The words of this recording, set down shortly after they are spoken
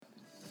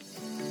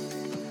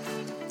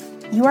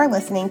You are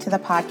listening to the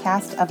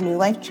podcast of New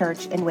Life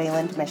Church in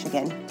Wayland,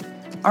 Michigan.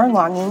 Our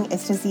longing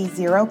is to see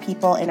 0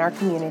 people in our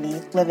community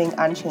living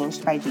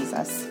unchanged by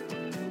Jesus.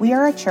 We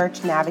are a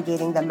church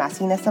navigating the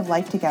messiness of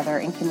life together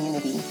in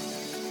community.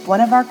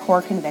 One of our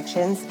core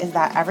convictions is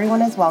that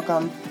everyone is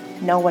welcome,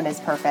 no one is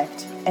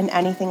perfect, and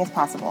anything is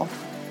possible.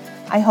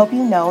 I hope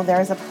you know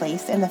there is a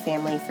place in the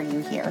family for you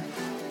here.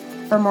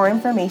 For more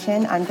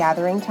information on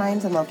gathering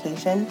times and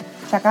location,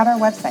 check out our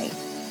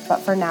website. But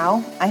for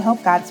now, I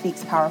hope God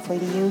speaks powerfully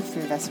to you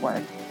through this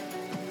word.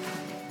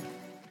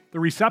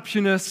 The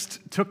receptionist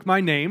took my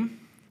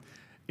name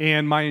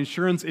and my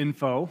insurance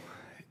info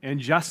and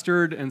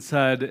gestured and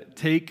said,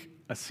 "Take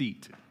a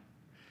seat."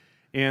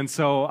 And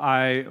so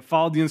I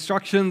followed the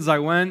instructions. I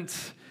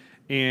went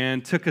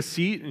and took a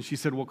seat, and she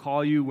said, "We'll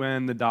call you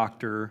when the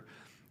doctor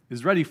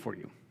is ready for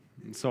you."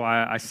 And so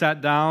I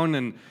sat down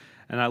and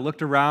I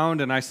looked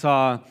around and I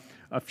saw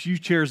a few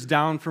chairs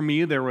down from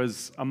me. There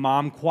was a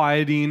mom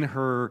quieting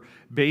her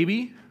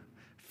baby,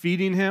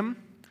 feeding him.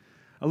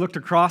 I looked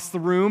across the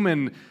room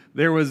and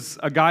there was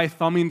a guy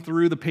thumbing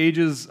through the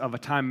pages of a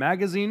Time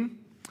magazine.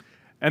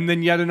 And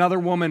then yet another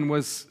woman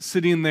was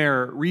sitting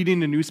there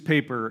reading a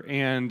newspaper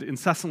and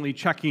incessantly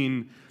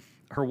checking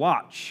her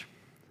watch.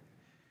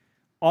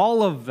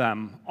 All of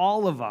them,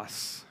 all of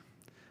us,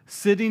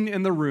 sitting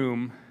in the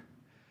room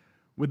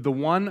with the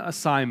one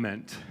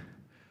assignment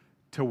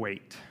to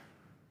wait.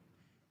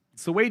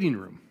 It's the waiting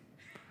room,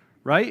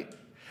 right?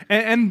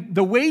 And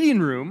the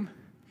waiting room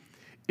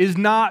is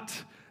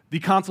not the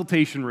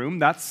consultation room.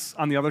 That's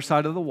on the other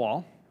side of the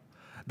wall.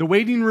 The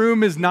waiting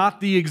room is not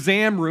the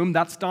exam room.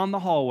 That's down the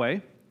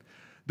hallway.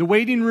 The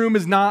waiting room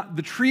is not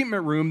the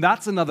treatment room.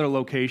 That's another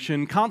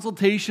location.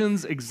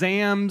 Consultations,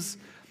 exams,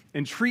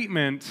 and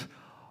treatment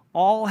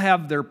all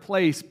have their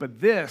place, but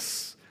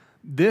this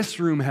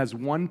room has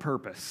one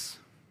purpose: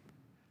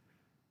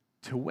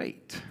 to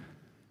wait.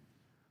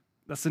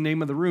 That's the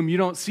name of the room. You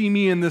don't see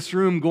me in this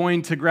room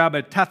going to grab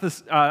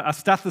a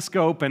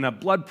stethoscope and a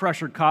blood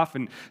pressure cuff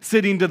and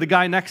sitting to the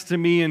guy next to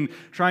me and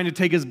trying to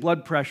take his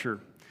blood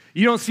pressure.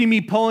 You don't see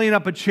me pulling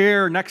up a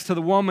chair next to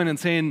the woman and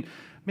saying,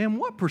 "Man,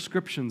 what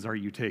prescriptions are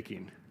you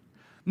taking?"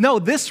 No,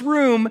 this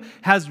room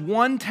has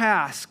one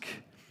task: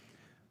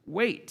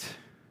 wait.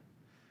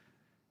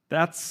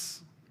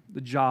 That's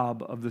the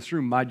job of this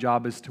room. My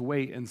job is to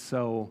wait, and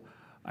so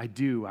I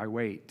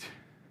wait.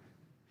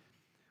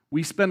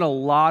 We spend a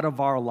lot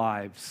of our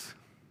lives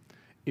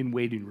in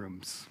waiting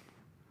rooms,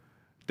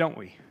 don't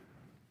we?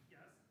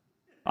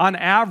 On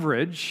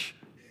average,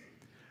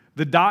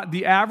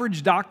 the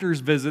average doctor's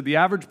visit, the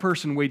average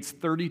person waits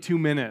 32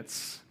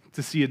 minutes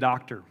to see a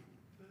doctor.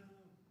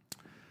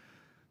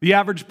 The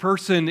average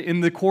person in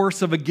the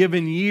course of a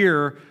given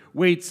year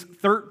waits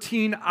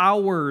 13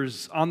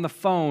 hours on the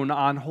phone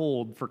on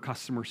hold for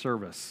customer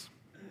service.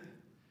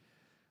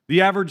 The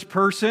average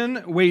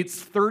person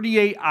waits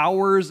 38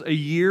 hours a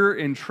year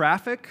in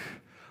traffic,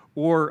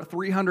 or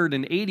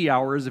 380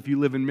 hours if you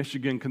live in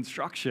Michigan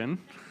construction.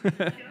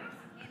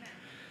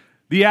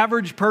 The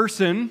average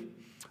person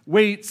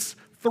waits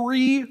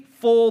 3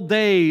 full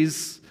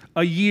days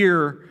a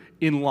year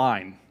in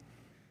line.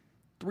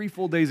 3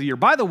 full days a year.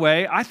 By the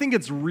way, I think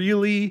it's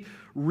really,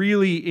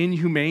 really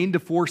inhumane to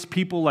force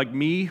people like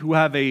me who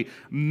have a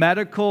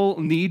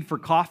medical need for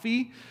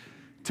coffee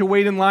to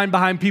wait in line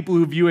behind people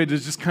who view it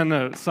as just kind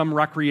of some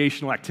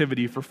recreational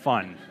activity for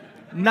fun.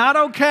 Not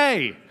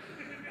okay.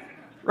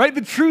 Right? The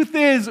truth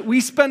is,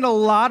 we spend a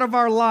lot of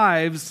our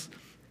lives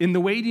in the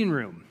waiting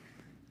room.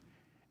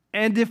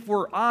 And if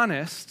we're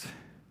honest,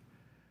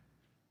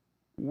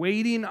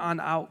 waiting on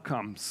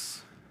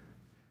outcomes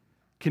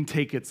can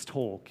take its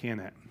toll,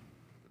 can't it?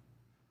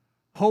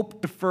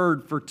 Hope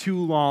deferred for too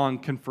long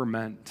can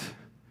ferment.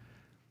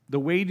 The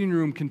waiting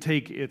room can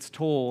take its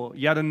toll.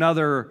 Yet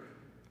another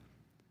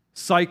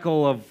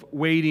cycle of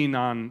waiting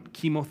on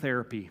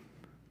chemotherapy,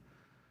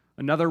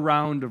 another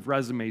round of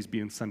resumes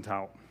being sent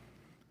out,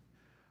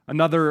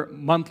 another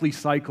monthly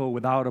cycle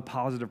without a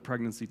positive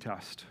pregnancy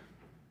test,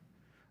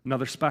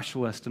 another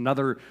specialist,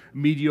 another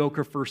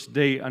mediocre first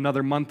date,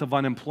 another month of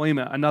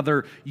unemployment,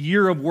 another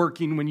year of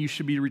working when you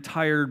should be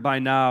retired by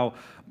now,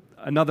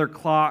 another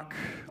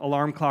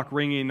alarm clock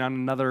ringing on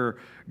another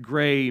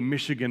gray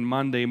Michigan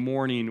Monday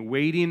morning.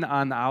 Waiting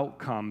on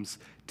outcomes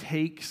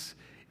takes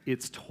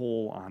its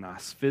toll on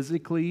us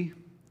physically,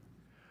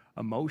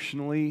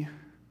 emotionally,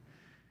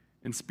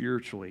 and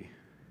spiritually.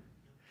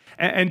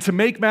 And to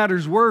make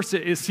matters worse,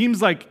 it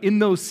seems like in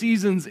those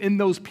seasons, in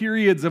those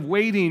periods of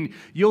waiting,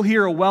 you'll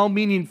hear a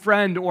well-meaning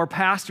friend or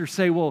pastor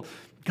say, "Well,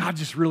 God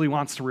just really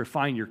wants to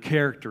refine your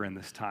character in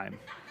this time."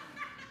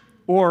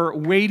 Or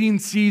waiting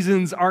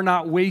seasons are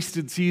not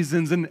wasted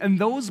seasons. And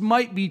those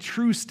might be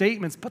true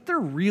statements, but they're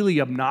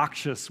really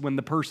obnoxious when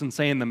the person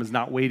saying them is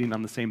not waiting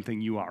on the same thing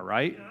you are,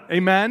 right? Yeah.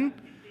 Amen?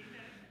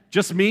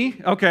 Just me?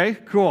 Okay,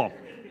 cool.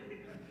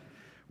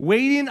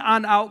 Waiting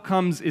on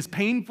outcomes is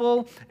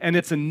painful and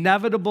it's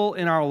inevitable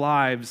in our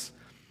lives,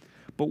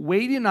 but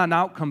waiting on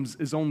outcomes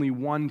is only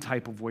one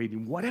type of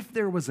waiting. What if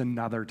there was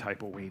another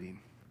type of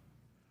waiting?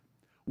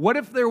 What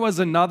if there was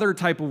another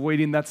type of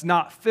waiting that's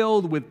not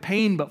filled with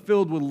pain, but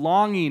filled with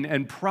longing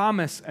and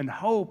promise and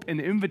hope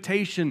and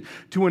invitation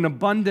to an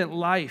abundant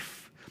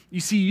life? You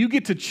see, you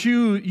get to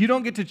choose. You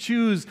don't get to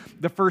choose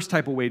the first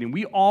type of waiting.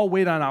 We all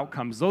wait on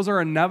outcomes. Those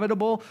are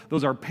inevitable.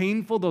 Those are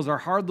painful. Those are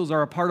hard. Those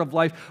are a part of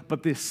life.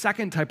 But the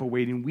second type of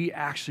waiting, we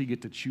actually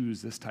get to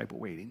choose this type of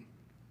waiting.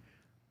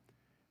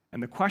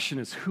 And the question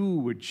is,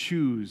 who would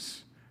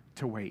choose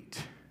to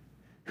wait?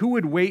 Who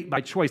would wait by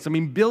choice? I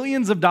mean,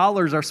 billions of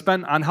dollars are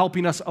spent on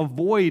helping us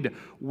avoid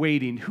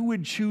waiting. Who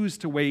would choose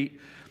to wait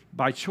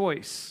by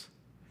choice?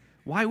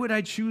 Why would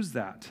I choose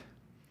that?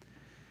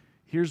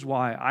 Here's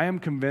why. I am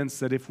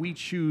convinced that if we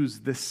choose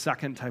this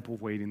second type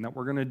of waiting that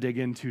we're going to dig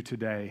into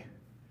today,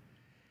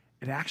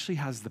 it actually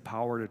has the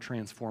power to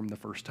transform the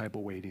first type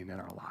of waiting in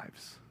our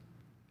lives.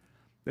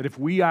 That if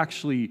we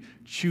actually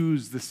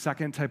choose the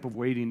second type of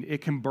waiting,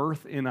 it can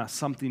birth in us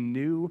something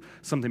new,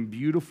 something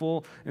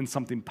beautiful, and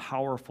something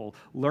powerful.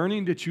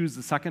 Learning to choose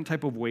the second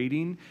type of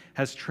waiting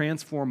has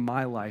transformed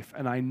my life,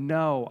 and I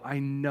know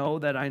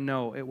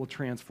it will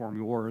transform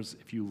yours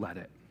if you let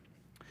it.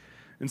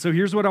 And so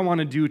here's what I want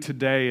to do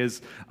today is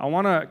I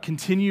want to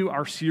continue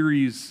our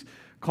series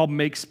called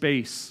Make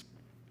Space,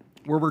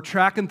 where we're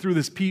tracking through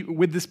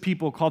with this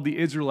people called the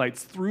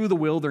Israelites through the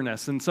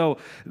wilderness. And so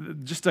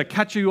just to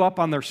catch you up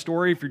on their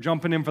story, if you're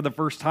jumping in for the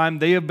first time,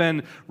 they have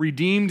been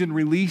redeemed and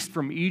released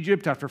from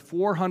Egypt after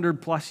 400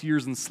 plus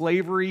years in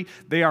slavery.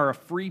 They are a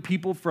free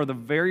people for the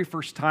very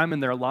first time in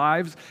their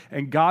lives,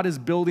 and God is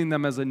building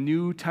them as a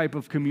new type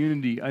of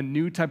community, a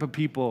new type of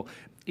people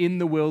in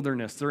the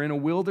wilderness. They're in a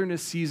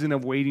wilderness season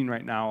of waiting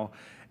right now.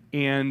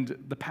 And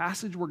the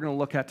passage we're going to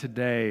look at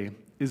today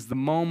is the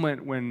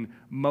moment when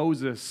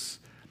Moses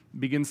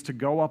begins to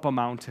go up a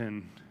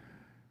mountain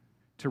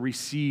to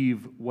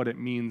receive what it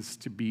means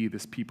to be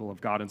this people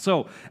of God. And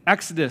so,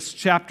 Exodus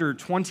chapter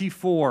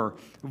 24,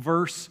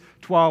 verse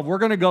 12, we're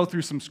going to go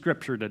through some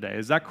scripture today.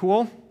 Is that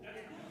cool?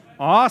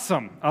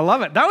 Awesome. I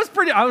love it. That was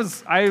pretty,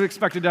 I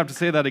expected to have to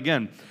say that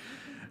again.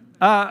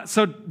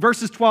 So,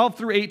 verses 12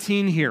 through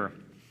 18 here.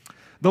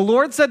 The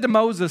Lord said to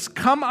Moses,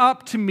 "Come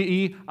up to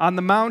me on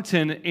the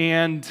mountain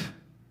and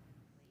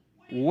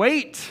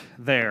wait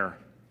there,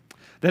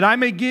 that I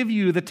may give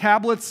you the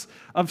tablets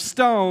of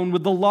stone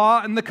with the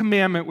law and the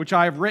commandment which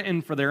I have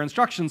written for their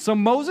instruction." So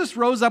Moses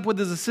rose up with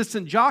his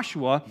assistant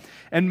Joshua,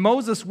 and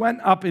Moses went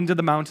up into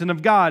the mountain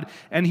of God.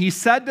 And he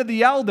said to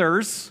the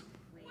elders,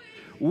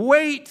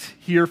 "Wait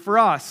here for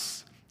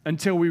us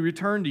until we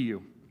return to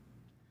you.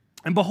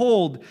 And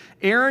behold,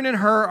 Aaron and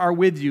Hur are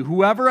with you.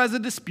 Whoever has a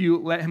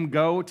dispute, let him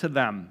go to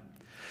them."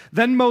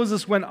 Then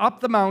Moses went up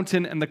the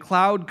mountain, and the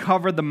cloud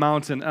covered the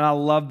mountain. And I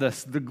love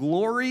this. The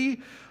glory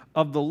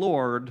of the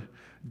Lord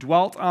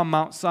dwelt on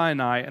Mount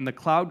Sinai, and the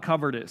cloud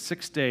covered it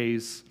 6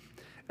 days.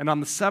 And on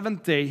the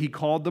seventh day he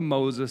called to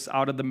Moses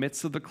out of the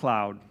midst of the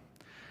cloud.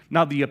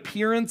 Now the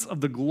appearance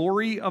of the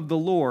glory of the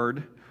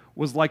Lord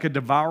was like a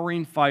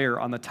devouring fire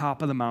on the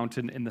top of the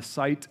mountain in the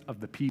sight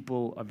of the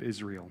people of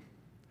Israel.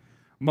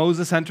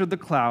 Moses entered the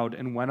cloud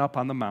and went up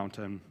on the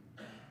mountain.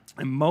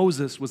 And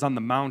Moses was on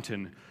the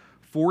mountain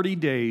 40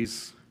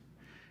 days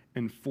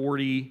and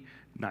 40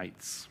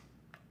 nights.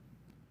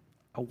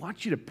 I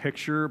want you to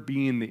picture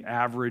being the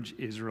average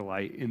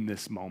Israelite in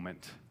this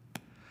moment.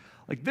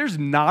 Like, there's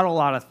not a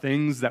lot of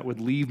things that would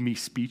leave me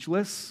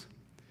speechless.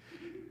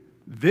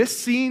 This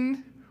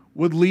scene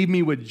would leave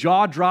me with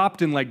jaw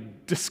dropped and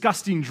like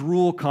disgusting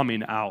drool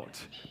coming out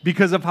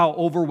because of how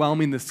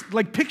overwhelming this.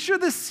 Like, picture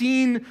this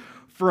scene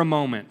for a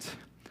moment.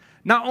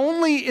 Not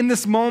only in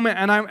this moment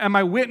am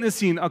I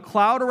witnessing a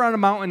cloud around a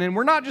mountain, and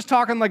we're not just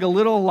talking like a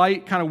little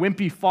light kind of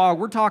wimpy fog,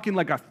 we're talking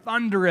like a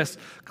thunderous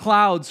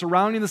cloud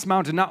surrounding this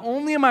mountain. Not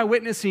only am I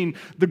witnessing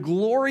the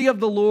glory of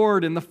the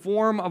Lord in the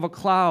form of a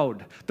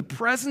cloud, the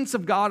presence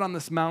of God on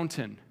this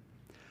mountain,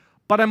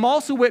 but I'm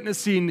also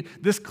witnessing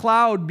this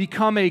cloud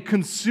become a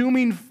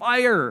consuming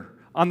fire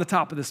on the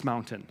top of this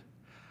mountain.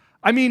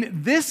 I mean,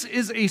 this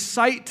is a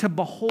sight to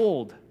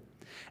behold.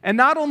 And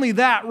not only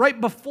that,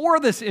 right before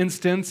this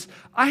instance,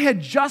 I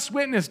had just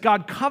witnessed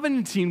God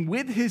covenanting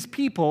with his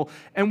people,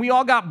 and we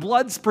all got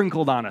blood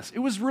sprinkled on us. It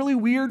was really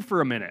weird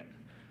for a minute.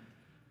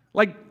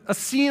 Like a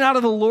scene out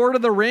of The Lord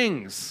of the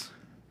Rings.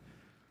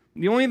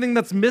 The only thing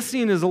that's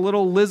missing is a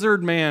little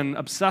lizard man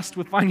obsessed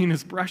with finding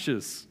his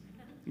brushes.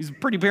 He's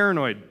pretty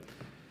paranoid.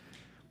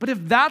 But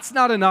if that's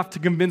not enough to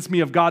convince me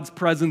of God's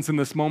presence in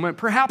this moment,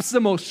 perhaps the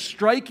most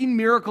striking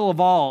miracle of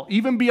all,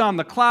 even beyond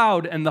the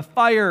cloud and the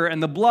fire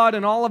and the blood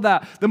and all of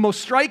that, the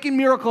most striking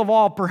miracle of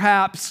all,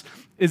 perhaps,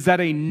 is that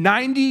a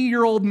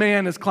 90-year-old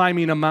man is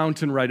climbing a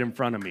mountain right in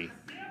front of me.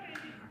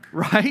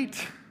 Right?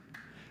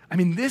 I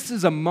mean, this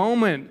is a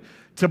moment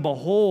to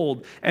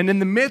behold. And in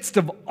the midst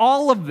of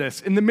all of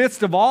this, in the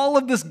midst of all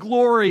of this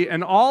glory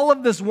and all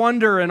of this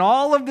wonder and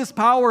all of this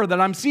power that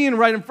I'm seeing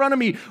right in front of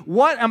me,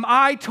 what am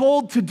I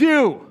told to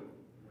do?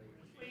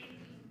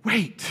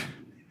 Wait.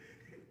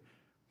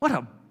 What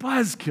a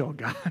buzzkill,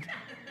 God.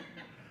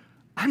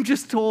 I'm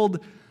just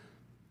told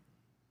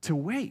to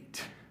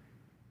wait.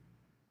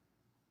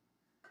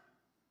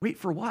 Wait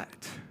for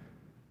what?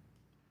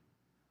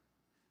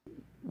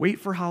 Wait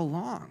for how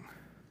long?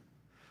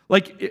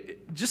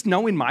 Like, just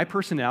knowing my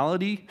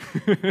personality,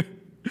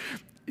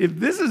 if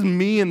this is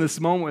me in this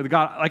moment with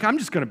God, like, I'm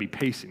just going to be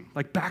pacing.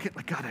 Like,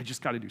 God, I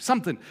just got to do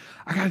something.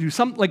 I got to do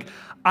something. Like,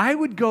 I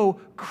would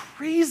go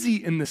crazy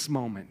in this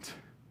moment.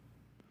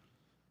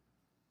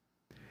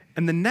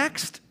 And the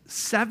next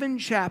 7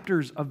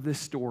 chapters of this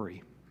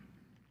story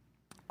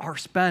are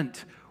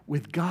spent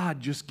with God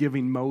just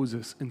giving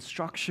Moses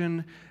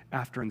instruction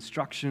after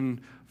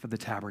instruction for the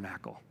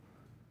tabernacle.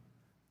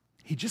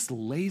 He just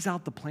lays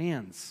out the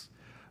plans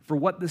for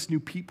what this new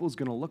people is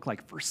going to look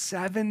like for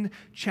 7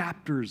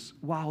 chapters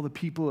while the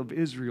people of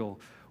Israel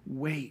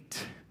wait.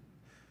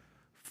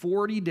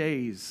 40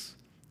 days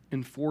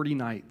and 40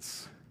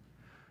 nights.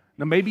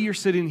 Now, maybe you're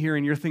sitting here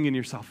and you're thinking to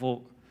yourself,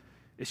 well,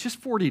 it's just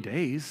 40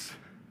 days.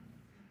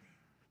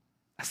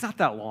 That's not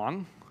that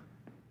long.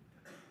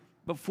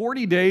 But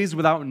 40 days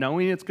without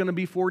knowing it's going to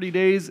be 40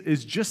 days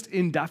is just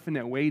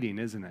indefinite waiting,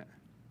 isn't it?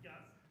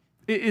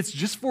 It's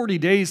just 40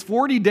 days.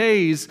 40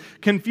 days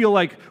can feel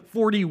like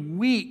 40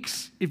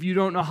 weeks if you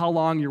don't know how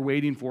long you're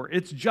waiting for.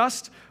 It's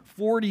just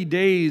 40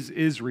 days,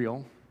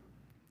 Israel.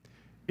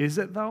 Is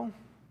it, though?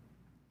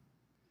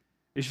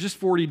 It's just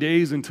 40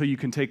 days until you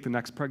can take the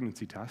next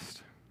pregnancy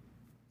test.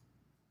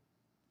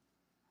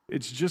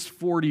 It's just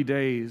 40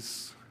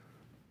 days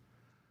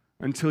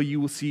until you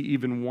will see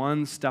even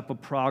one step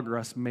of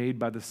progress made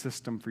by the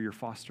system for your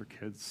foster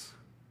kids.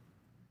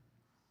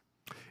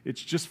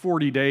 It's just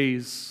 40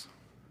 days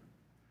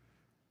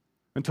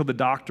until the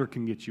doctor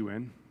can get you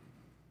in.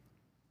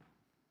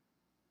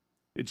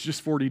 It's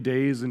just 40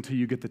 days until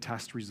you get the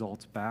test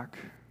results back.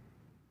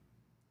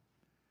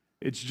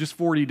 It's just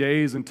 40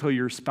 days until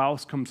your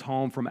spouse comes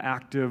home from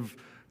active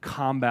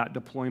combat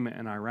deployment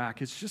in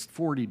Iraq. It's just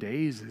 40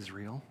 days,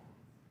 Israel.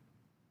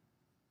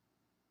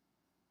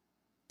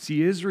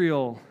 See,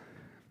 Israel,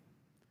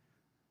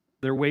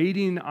 they're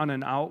waiting on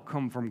an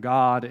outcome from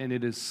God, and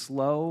it is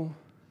slow,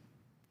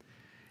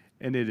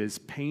 and it is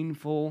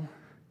painful,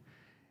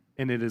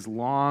 and it is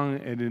long,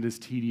 and it is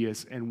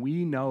tedious, and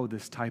we know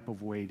this type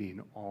of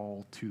waiting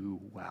all too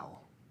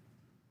well.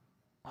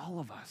 All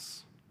of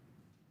us.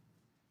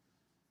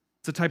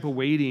 It's a type of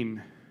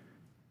waiting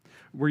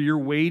where you're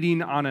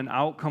waiting on an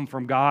outcome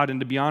from God, and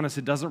to be honest,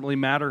 it doesn't really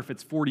matter if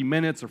it's 40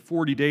 minutes or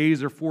 40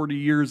 days or 40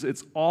 years.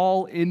 It's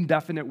all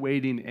indefinite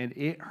waiting, and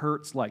it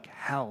hurts like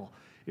hell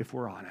if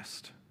we're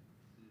honest.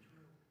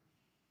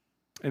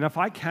 And if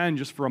I can,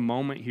 just for a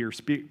moment here,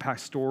 speak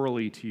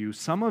pastorally to you,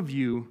 some of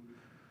you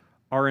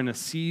are in a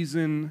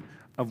season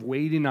of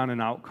waiting on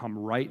an outcome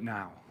right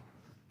now.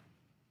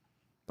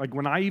 Like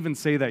when I even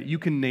say that, you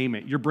can name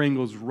it. Your brain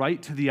goes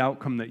right to the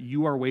outcome that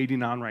you are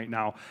waiting on right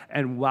now.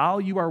 And while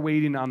you are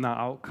waiting on the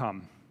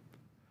outcome,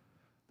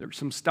 there's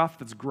some stuff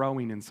that's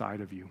growing inside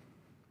of you.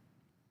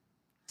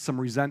 Some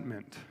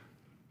resentment,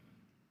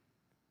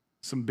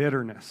 some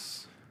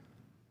bitterness,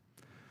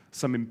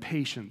 some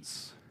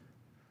impatience,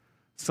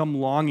 some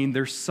longing.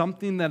 There's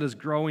something that is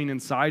growing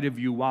inside of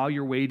you while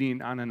you're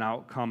waiting on an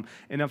outcome.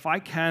 And if I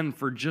can,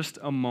 for just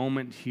a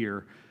moment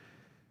here,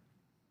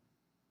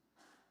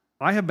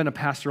 I have been a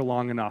pastor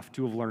long enough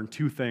to have learned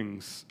 2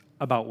 things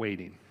about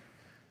waiting.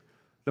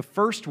 The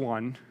first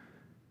one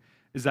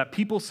is that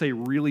people say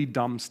really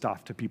dumb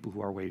stuff to people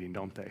who are waiting,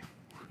 don't they?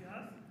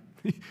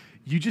 Yeah.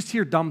 You just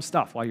hear dumb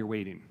stuff while you're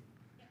waiting.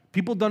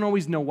 People don't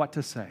always know what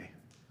to say.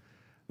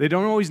 They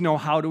don't always know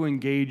how to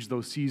engage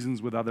those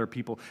seasons with other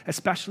people,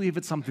 especially if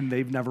it's something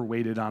they've never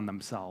waited on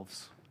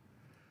themselves.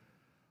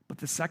 But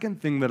the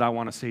second thing that I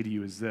want to say to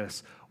you is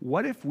this.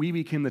 What if we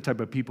became the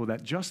type of people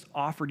that just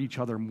offered each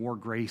other more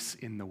grace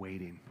in the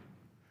waiting?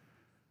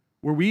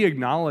 Where we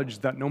acknowledge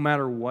that no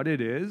matter what it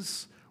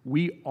is,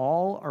 we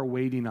all are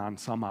waiting on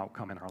some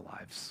outcome in our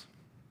lives.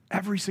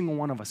 Every single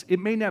one of us. It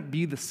may not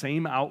be the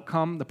same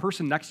outcome. The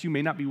person next to you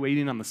may not be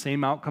waiting on the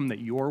same outcome that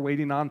you're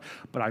waiting on,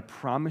 but I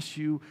promise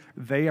you,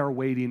 they are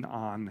waiting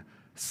on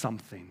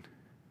something.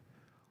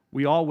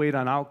 We all wait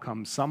on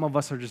outcomes. Some of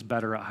us are just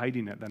better at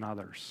hiding it than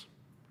others.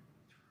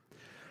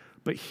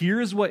 But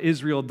here's what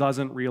Israel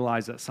doesn't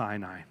realize at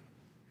Sinai.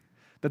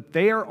 That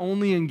they are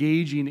only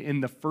engaging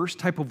in the first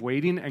type of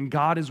waiting, and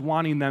God is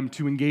wanting them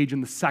to engage in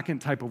the second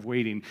type of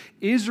waiting.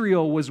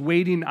 Israel was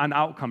waiting on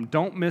outcome.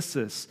 Don't miss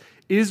this.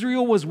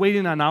 Israel was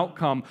waiting on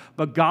outcome,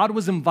 but God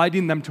was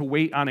inviting them to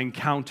wait on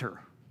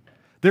encounter.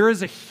 There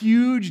is a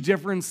huge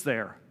difference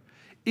there.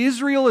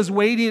 Israel is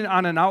waiting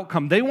on an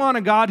outcome. They want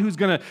a God who's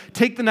going to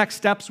take the next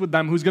steps with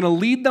them, who's going to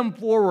lead them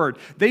forward.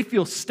 They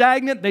feel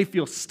stagnant. They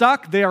feel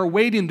stuck. They are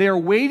waiting. They are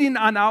waiting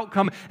on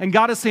outcome. And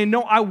God is saying,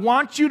 no, I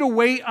want you to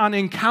wait on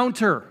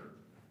encounter.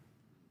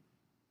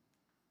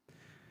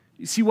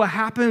 You see, what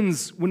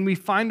happens when we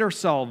find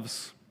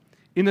ourselves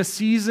in a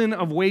season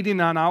of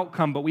waiting on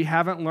outcome, but we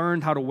haven't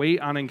learned how to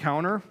wait on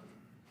encounter?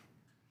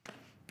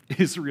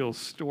 Israel's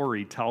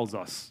story tells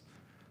us,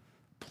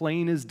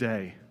 plain as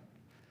day.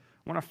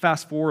 I want to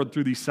fast forward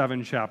through these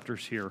 7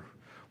 chapters here,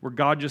 where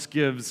God just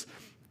gives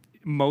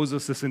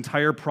Moses this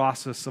entire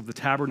process of the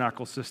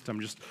tabernacle system,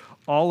 just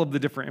all of the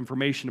different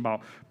information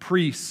about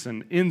priests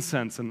and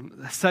incense and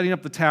setting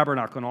up the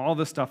tabernacle and all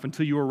this stuff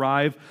until you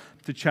arrive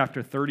to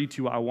chapter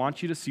 32. I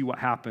want you to see what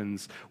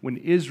happens when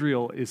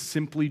Israel is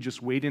simply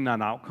just waiting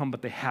on outcome,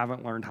 but they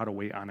haven't learned how to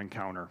wait on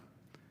encounter.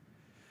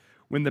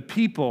 When the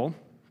people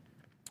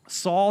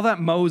saw that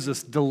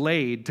Moses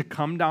delayed to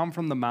come down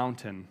from the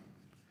mountain,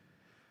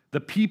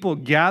 the people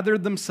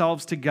gathered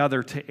themselves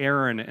together to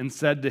Aaron and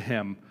said to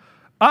him,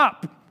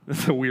 "Up,"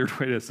 that's a weird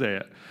way to say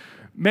it,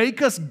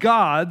 "make us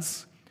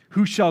gods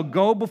who shall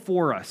go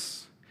before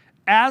us.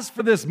 As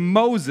for this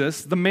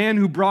Moses, the man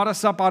who brought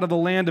us up out of the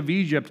land of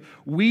Egypt,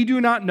 we do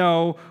not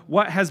know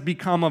what has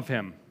become of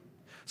him.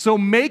 So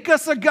make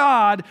us a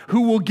God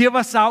who will give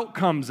us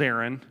outcomes,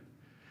 Aaron."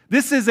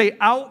 This is a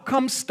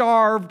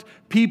outcome-starved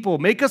people.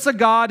 Make us a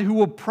God who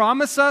will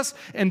promise us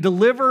and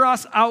deliver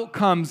us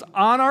outcomes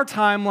on our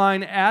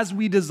timeline as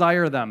we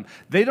desire them.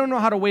 They don't know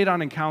how to wait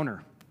on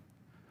encounter.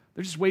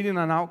 They're just waiting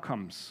on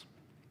outcomes.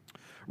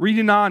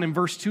 Reading on in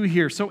verse 2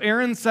 here. So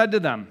Aaron said to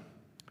them,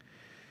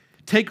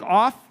 "Take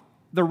off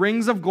the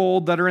rings of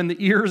gold that are in the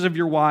ears of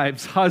your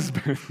wives'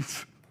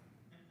 husbands."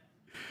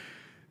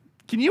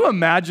 Can you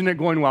imagine it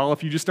going well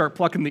if you just start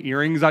plucking the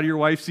earrings out of your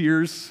wife's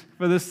ears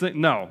for this thing?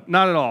 No,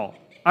 not at all.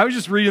 I was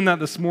just reading that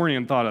this morning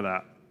and thought of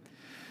that.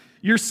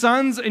 "Your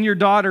sons and your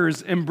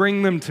daughters, and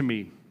bring them to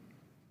me."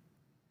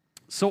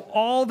 So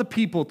all the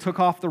people took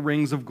off the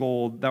rings of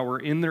gold that were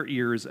in their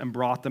ears and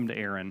brought them to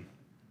Aaron.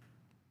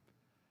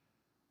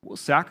 We'll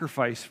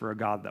sacrifice for a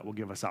God that will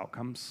give us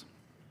outcomes.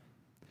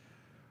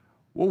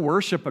 We'll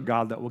worship a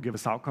God that will give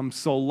us outcomes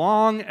so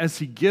long as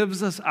he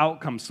gives us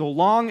outcomes, so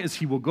long as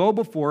he will go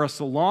before us,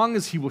 so long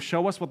as he will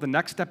show us what the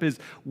next step is.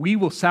 We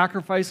will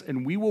sacrifice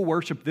and we will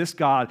worship this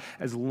God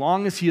as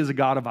long as he is a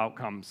God of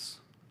outcomes.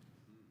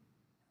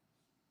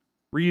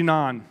 Reading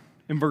on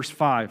in verse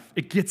 5,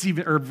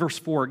 verse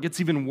 4, it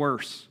gets even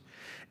worse.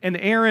 "And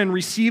Aaron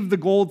received the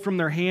gold from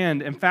their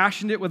hand and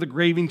fashioned it with a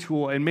graving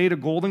tool and made a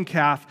golden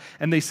calf.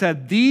 And they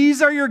said,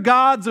 'These are your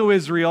gods, O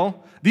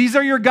Israel. These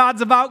are your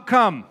gods of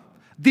outcome.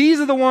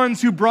 These are the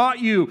ones who brought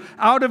you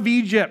out of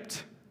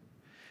Egypt.'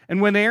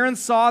 And when Aaron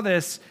saw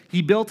this,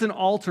 he built an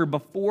altar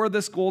before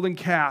this golden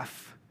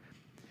calf.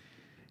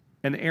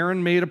 And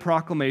Aaron made a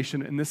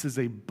proclamation," and this is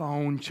a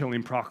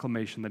bone-chilling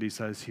proclamation that he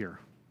says here.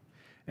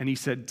 And he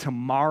said,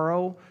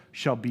 "Tomorrow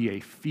shall be a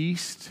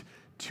feast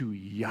to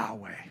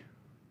Yahweh."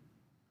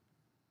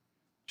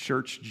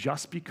 Church,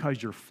 just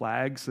because your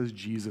flag says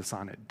Jesus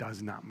on it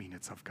does not mean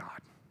it's of God.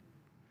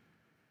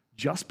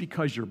 Just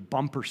because your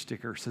bumper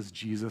sticker says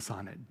Jesus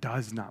on it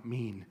does not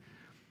mean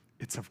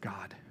it's of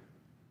God.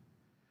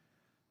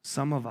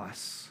 Some of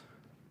us,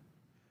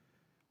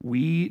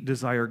 we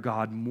desire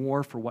God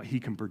more for what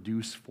he can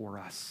produce for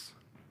us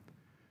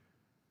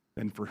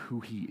than for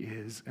who he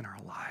is in our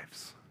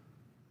lives.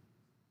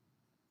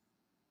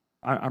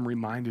 I'm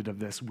reminded of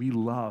this. We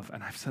love,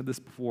 and I've said this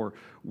before,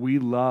 we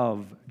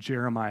love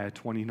Jeremiah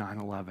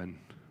 29:11.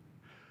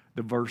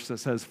 The verse that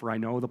says, "For I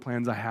know the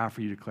plans I have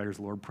for you, declares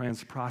the Lord, plans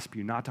to prosper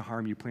you, not to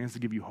harm you, plans to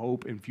give you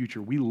hope and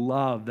future." We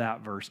love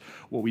that verse.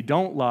 What we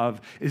don't love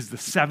is the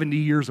 70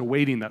 years of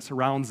waiting that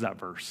surrounds that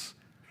verse.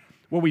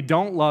 What we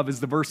don't love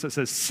is the verse that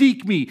says,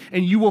 "Seek me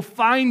and you will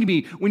find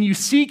me when you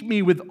seek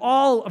me with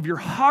all of your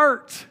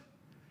heart."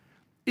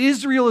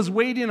 Israel is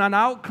waiting on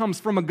outcomes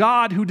from a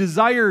God who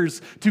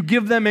desires to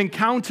give them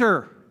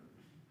encounter.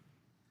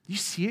 You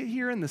see it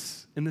here in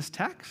this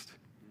text?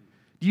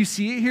 Do you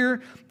see it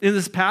here in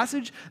this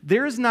passage?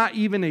 There is not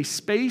even a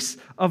space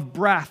of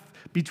breath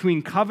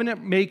between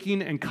covenant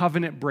making and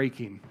covenant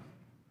breaking.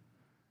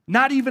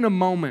 Not even a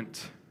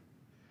moment.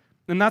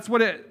 And that's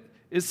what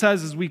it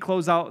says as we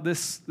close out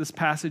this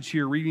passage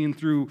here, reading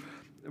through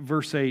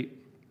verse 8.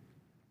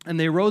 "And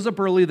they rose up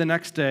early the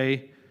next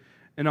day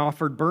and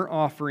offered burnt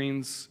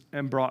offerings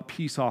and brought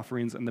peace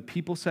offerings, and the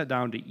people sat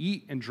down to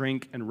eat and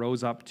drink and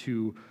rose up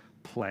to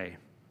play."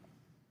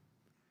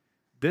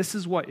 This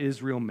is what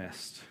Israel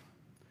missed.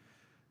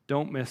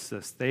 Don't miss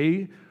this.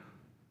 They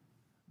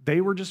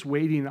were just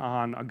waiting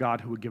on a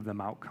God who would give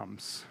them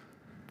outcomes.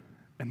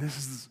 And this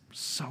is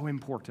so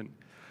important.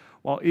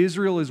 While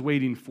Israel is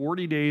waiting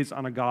 40 days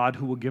on a God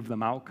who will give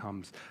them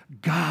outcomes,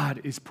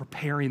 God is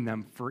preparing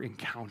them for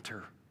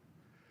encounter.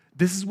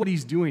 This is what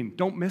he's doing.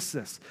 Don't miss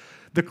this.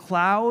 The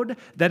cloud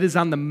that is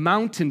on the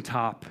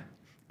mountaintop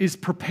is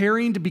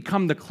preparing to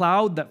become the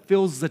cloud that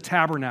fills the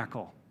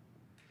tabernacle.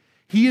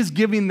 He is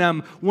giving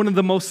them one of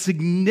the most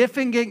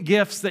significant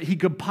gifts that he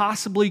could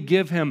possibly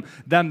give them,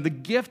 the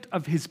gift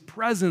of his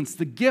presence,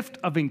 the gift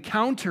of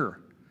encounter.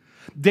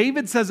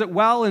 David says it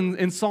well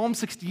in Psalm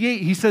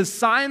 68. He says,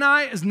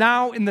 "Sinai is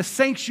now in the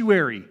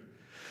sanctuary."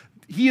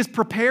 He is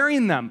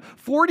preparing them.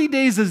 40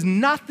 days is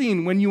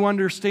nothing when you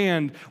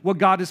understand what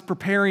God is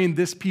preparing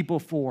this people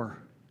for.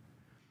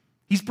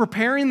 He's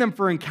preparing them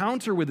for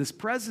encounter with his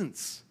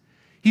presence.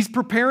 He's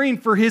preparing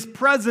for his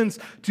presence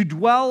to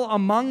dwell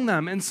among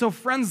them. And so,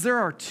 friends, there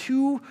are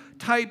two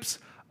types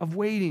of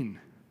waiting.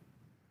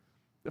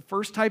 The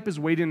first type is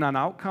waiting on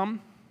outcome.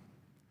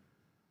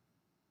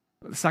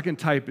 The second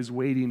type is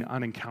waiting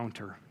on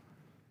encounter.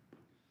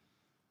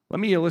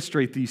 Let me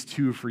illustrate these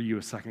two for you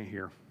a second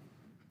here.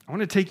 I want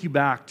to take you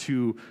back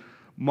to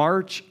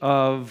March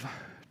of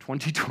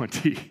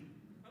 2020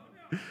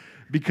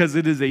 because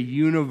it is a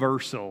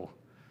universal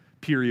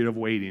period of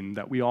waiting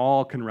that we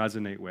all can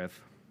resonate with.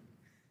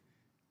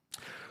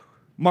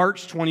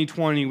 March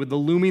 2020, with the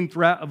looming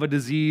threat of a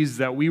disease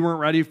that we weren't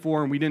ready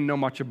for and we didn't know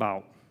much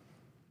about.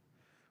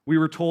 We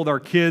were told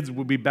our kids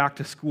would be back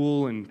to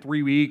school in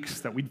 3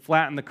 weeks, that we'd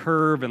flatten the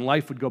curve and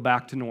life would go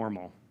back to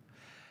normal.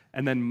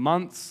 And then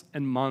months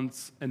and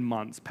months and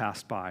months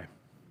passed by.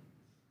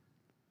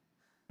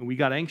 And we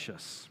got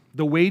anxious.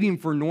 The waiting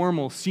for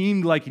normal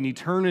seemed like an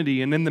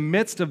eternity. And in the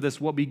midst of this,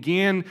 what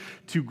began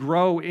to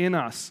grow in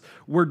us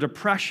were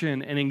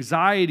depression and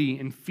anxiety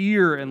and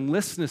fear and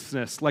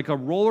listlessness, like a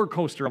roller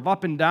coaster of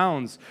up and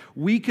downs.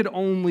 We could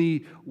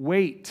only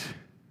wait.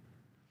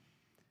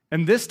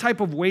 And this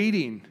type of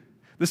waiting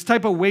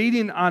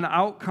on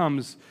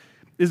outcomes,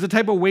 is the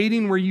type of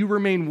waiting where you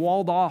remain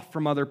walled off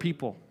from other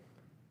people,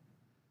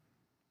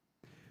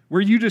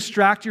 where you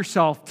distract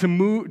yourself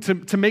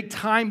to make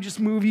time just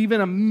move even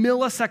a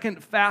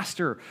millisecond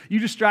faster. You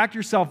distract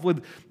yourself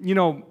with,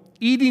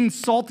 eating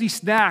salty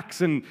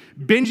snacks and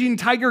binging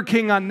Tiger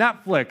King on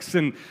Netflix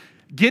and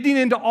getting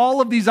into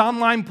all of these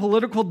online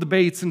political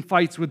debates and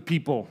fights with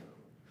people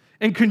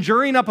and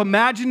conjuring up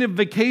imaginative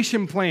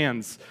vacation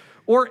plans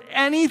or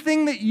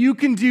anything that you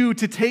can do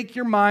to take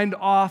your mind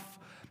off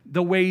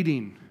the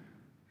waiting.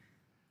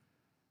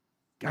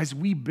 Guys,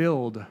 we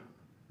build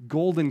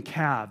golden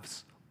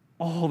calves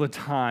all the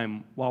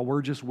time while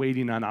we're just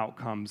waiting on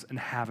outcomes and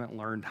haven't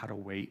learned how to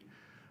wait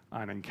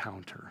on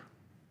encounter.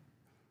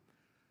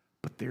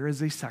 But there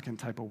is a second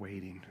type of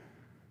waiting,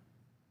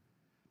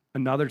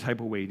 another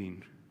type of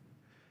waiting,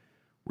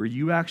 where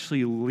you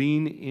actually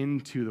lean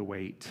into the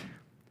wait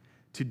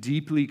to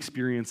deeply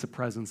experience the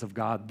presence of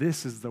God.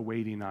 This is the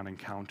waiting on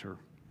encounter.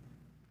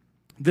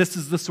 This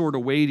is the sort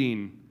of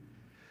waiting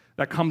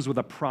that comes with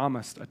a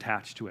promise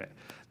attached to it,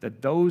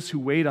 that those who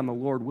wait on the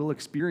Lord will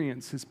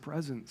experience His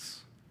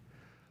presence.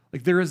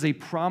 Like there is a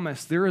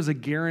promise, there is a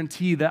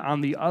guarantee that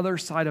on the other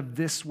side of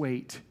this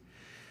wait,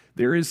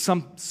 there is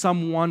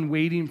someone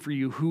waiting for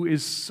you who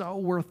is so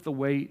worth the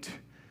wait,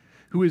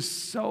 who is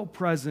so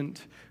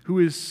present, who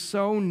is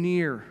so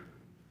near,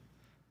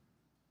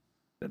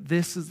 that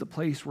this is the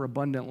place where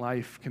abundant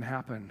life can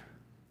happen.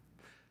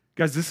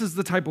 Guys, this is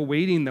the type of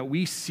waiting that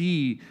we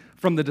see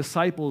from the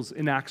disciples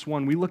in Acts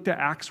 1. We looked at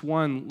Acts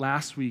 1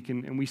 last week,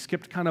 and we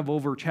skipped kind of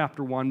over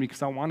chapter 1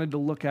 because I wanted to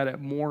look at it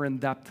more in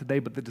depth today.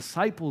 But the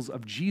disciples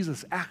of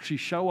Jesus actually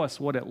show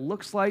us what it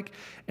looks like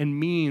and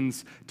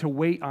means to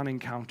wait on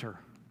encounter.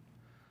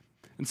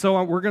 And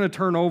so we're going to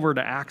turn over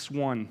to Acts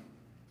 1.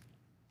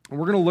 And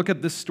we're going to look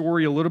at this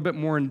story a little bit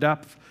more in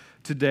depth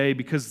today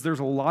because there's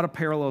a lot of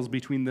parallels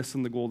between this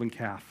and the golden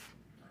calf.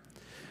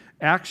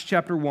 Acts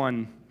chapter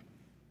 1,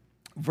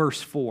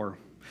 verse 4.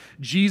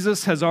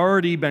 Jesus has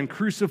already been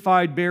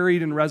crucified,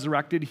 buried, and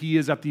resurrected. He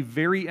is at the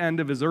very end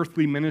of his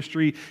earthly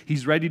ministry.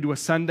 He's ready to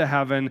ascend to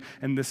heaven,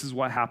 and this is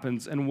what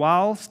happens. And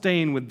while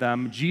staying with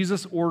them,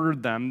 Jesus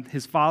ordered them,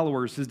 his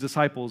followers, his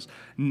disciples,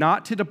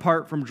 not to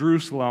depart from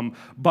Jerusalem,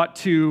 but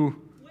to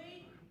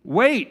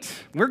wait.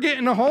 We're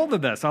getting a hold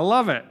of this. I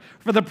love it.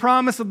 For the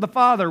promise of the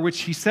Father,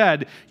 which he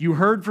said, "You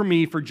heard from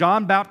me, for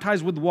John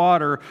baptized with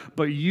water,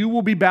 but you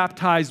will be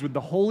baptized with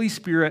the Holy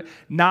Spirit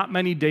not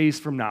many days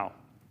from now."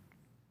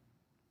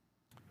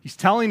 He's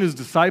telling his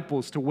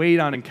disciples to wait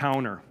on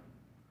encounter,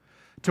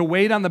 to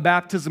wait on the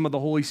baptism of the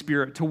Holy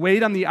Spirit, to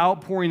wait on the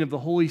outpouring of the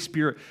Holy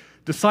Spirit.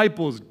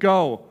 Disciples,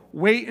 go,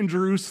 wait in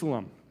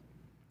Jerusalem.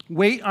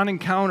 Wait on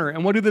encounter.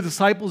 And what do the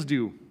disciples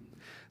do?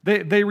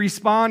 They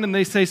respond and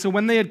they say, so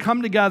when they had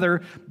come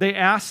together, they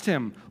asked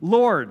him,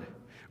 "Lord,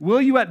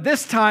 will you at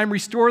this time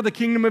restore the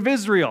kingdom of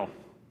Israel?"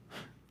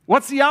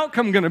 What's the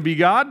outcome going to be,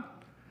 God?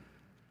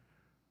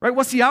 Right?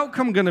 What's the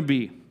outcome going to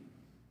be?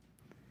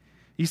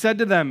 He said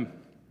to them,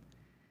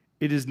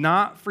 "It is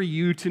not for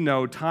you to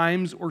know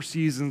times or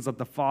seasons that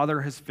the Father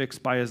has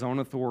fixed by his own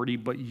authority,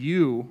 but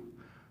you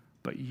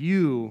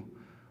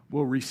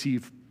will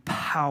receive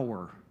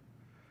power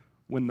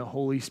when the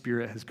Holy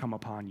Spirit has come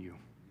upon you."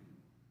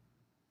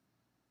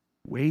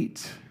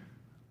 Wait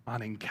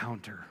on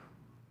encounter.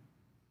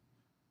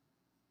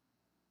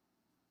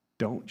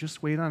 Don't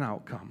just wait on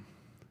outcome.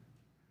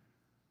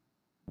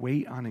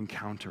 Wait on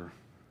encounter.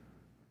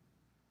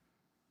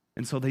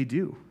 And so they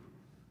do.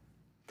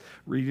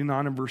 Reading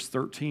on in verse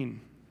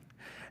 13.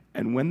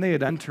 And when they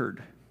had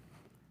entered,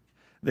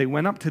 they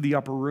went up to the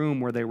upper room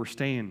where they were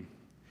staying.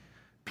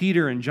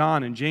 Peter and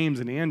John and James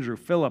and Andrew,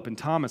 Philip and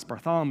Thomas,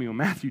 Bartholomew,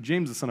 Matthew,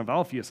 James the son of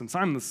Alphaeus, and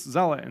Simon the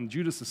Zealot, and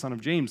Judas the son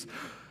of James.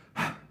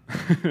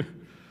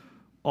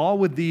 All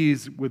with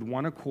these, with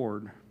one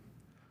accord,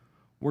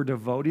 were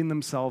devoting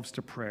themselves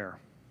to prayer,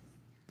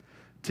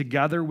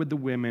 together with the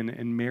women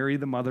and Mary,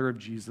 the mother of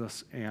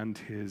Jesus, and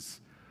his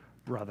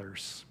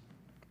brothers.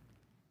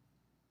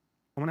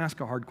 I want to ask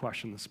a hard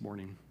question this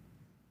morning.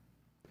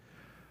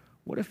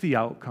 What if the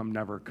outcome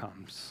never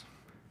comes?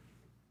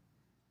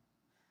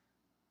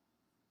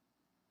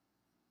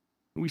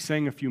 We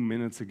sang a few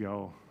minutes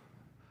ago,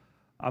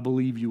 I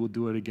believe you will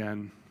do it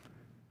again.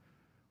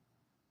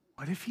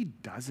 What if he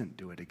doesn't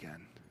do it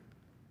again?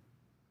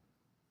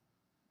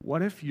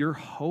 What if your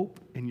hope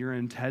and your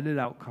intended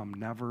outcome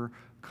never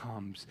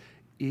comes?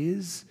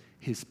 Is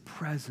his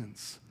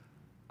presence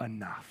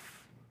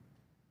enough?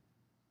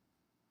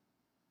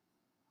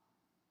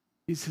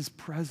 Is his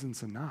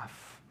presence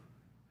enough?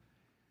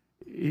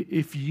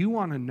 If you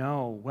want to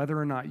know whether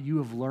or not you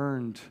have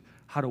learned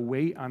how to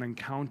wait on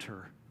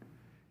encounter,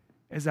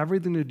 it has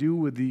everything to do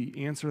with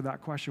the answer to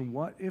that question.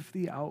 What if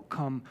the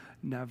outcome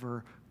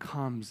never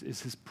comes?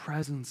 Is his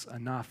presence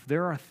enough?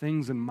 There are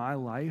things in my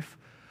life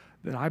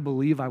that I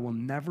believe I will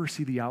never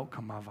see the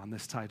outcome of on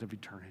this side of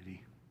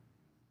eternity.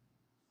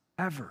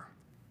 Ever.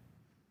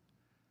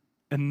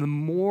 And the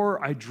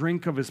more I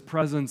drink of his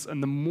presence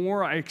and the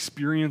more I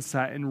experience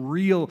that in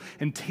real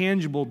and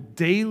tangible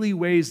daily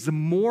ways, the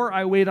more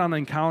I wait on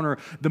encounter,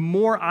 the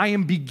more I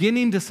am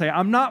beginning to say,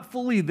 I'm not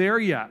fully there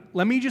yet.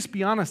 Let me just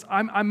be honest.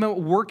 I'm a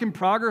work in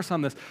progress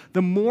on this.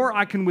 The more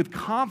I can with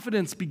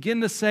confidence begin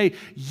to say,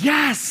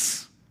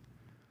 yes,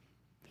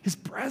 his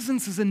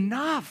presence is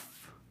enough.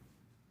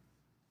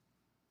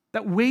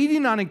 That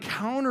waiting on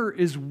encounter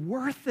is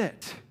worth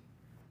it.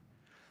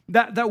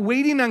 That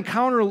waiting on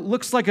encounter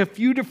looks like a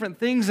few different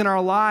things in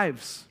our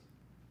lives.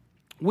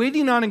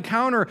 Waiting on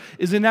encounter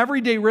is an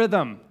everyday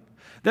rhythm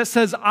that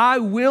says, I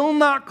will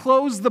not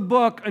close the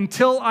book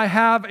until I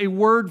have a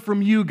word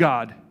from you,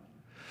 God.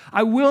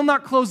 I will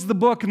not close the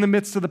book in the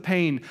midst of the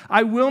pain.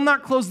 I will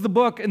not close the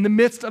book in the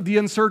midst of the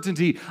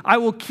uncertainty. I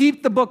will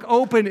keep the book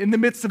open in the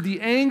midst of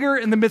the anger,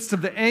 in the midst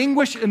of the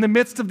anguish, in the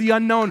midst of the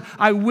unknown.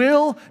 I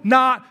will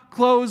not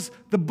close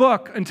the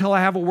book until I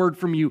have a word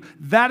from you.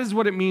 That is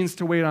what it means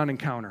to wait on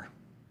encounter.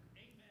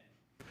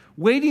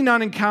 Waiting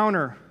on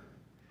encounter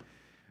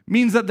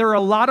means that there are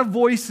a lot of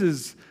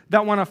voices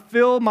that want to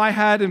fill my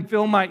head and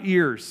fill my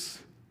ears.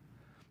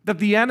 That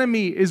the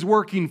enemy is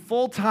working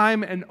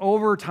full-time and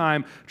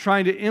overtime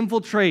trying to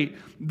infiltrate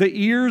the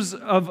ears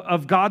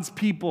of God's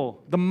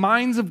people, the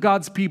minds of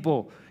God's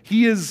people.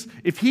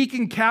 If he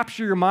can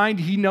capture your mind,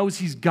 he knows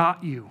he's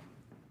got you.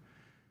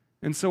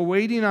 And so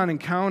waiting on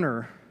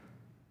encounter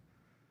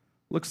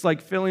looks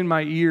like filling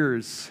my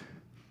ears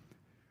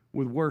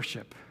with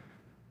worship,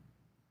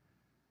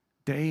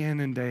 day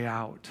in and day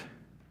out.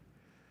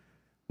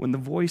 When the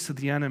voice of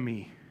the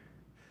enemy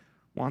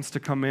wants to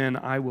come in,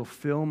 I will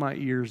fill my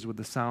ears with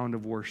the sound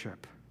of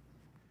worship.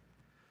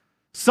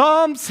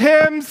 Psalms,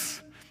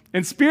 hymns,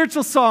 and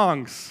spiritual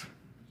songs.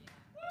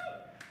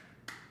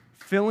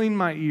 Filling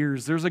my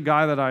ears. There's a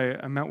guy that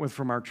I met with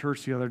from our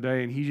church the other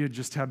day, and he had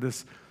just had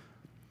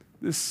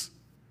this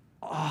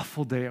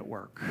awful day at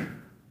work.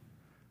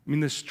 I mean,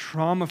 this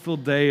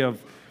trauma-filled day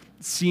of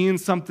seeing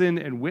something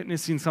and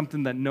witnessing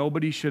something that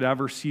nobody should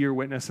ever see or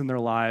witness in their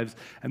lives.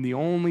 And the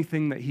only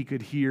thing that he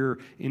could hear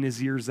in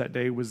his ears that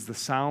day was the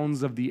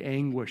sounds of the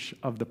anguish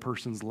of the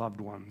person's loved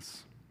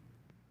ones.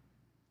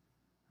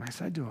 And I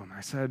said to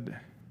him,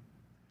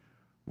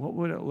 what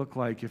would it look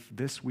like if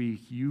this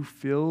week you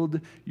filled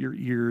your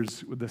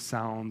ears with the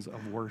sounds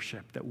of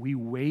worship, that we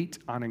wait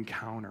on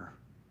encounter?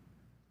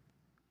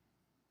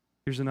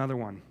 Here's another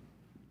one.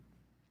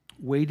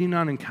 Waiting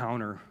on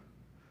encounter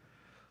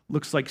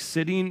looks like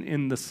sitting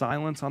in the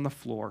silence on the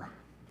floor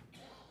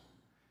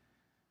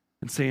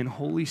and saying,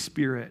 Holy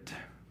Spirit,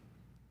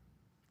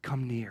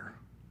 come near.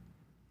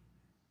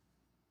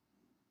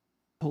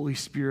 Holy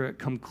Spirit,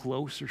 come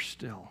closer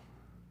still.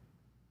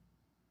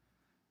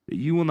 That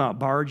you will not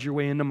barge your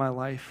way into my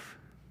life.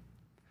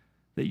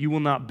 That you will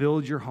not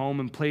build your home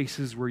in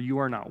places where you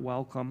are not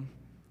welcome.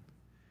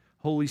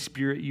 Holy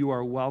Spirit, you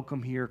are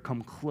welcome here.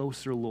 Come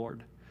closer,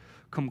 Lord.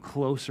 Come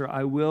closer.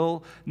 I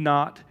will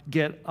not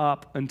get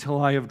up until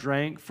I have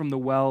drank from the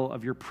well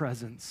of your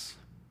presence.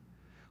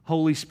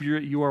 Holy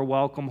Spirit, you are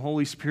welcome.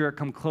 Holy Spirit,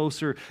 come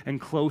closer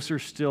and closer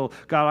still.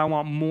 God, I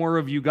want more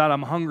of you. God,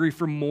 I'm hungry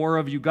for more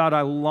of you. God,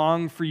 I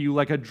long for you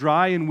like a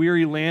dry and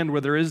weary land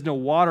where there is no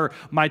water.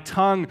 My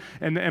tongue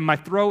and my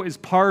throat is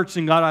parched,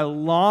 and God, I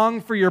long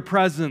for your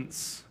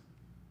presence.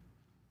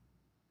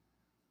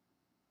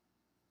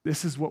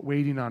 This is what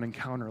waiting on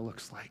encounter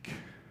looks like.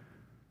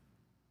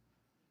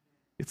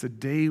 It's a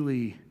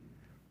daily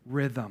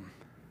rhythm.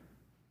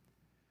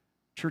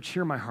 Church,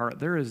 hear my heart.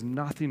 There is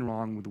nothing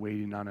wrong with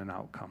waiting on an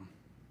outcome.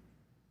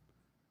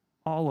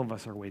 All of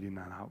us are waiting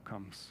on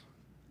outcomes.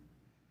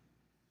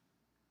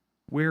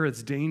 Where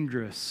it's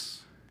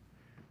dangerous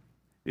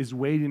is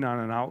waiting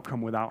on an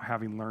outcome without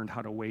having learned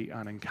how to wait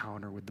on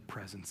encounter with the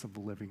presence of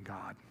the living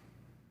God.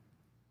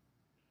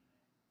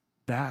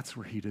 That's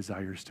where he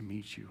desires to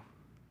meet you.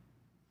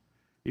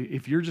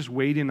 If you're just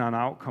waiting on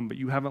outcome, but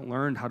you haven't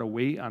learned how to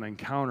wait on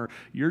encounter,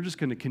 you're just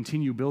going to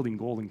continue building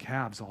golden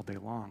calves all day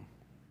long.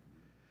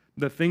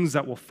 The things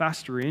that will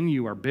fester in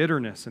you are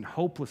bitterness and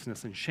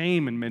hopelessness and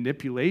shame and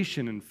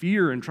manipulation and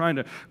fear and trying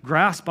to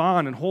grasp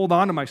on and hold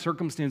on to my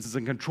circumstances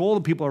and control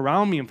the people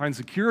around me and find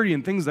security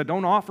in things that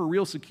don't offer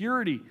real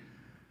security.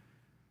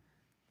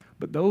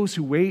 But those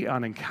who wait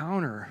on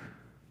encounter,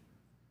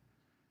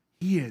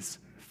 he is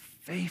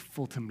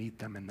faithful to meet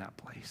them in that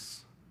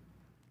place.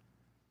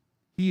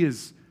 He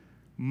is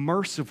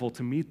merciful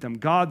to meet them.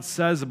 God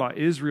says about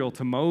Israel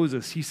to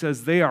Moses, he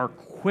says, they are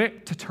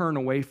quick to turn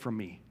away from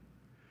me.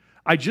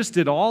 I just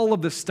did all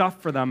of this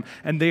stuff for them,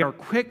 and they are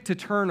quick to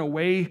turn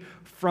away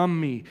from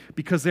me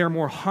because they are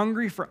more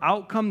hungry for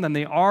outcome than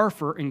they are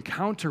for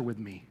encounter with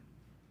me.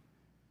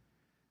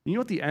 You know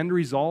what the end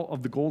result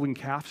of the golden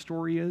calf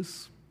story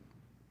is?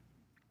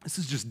 This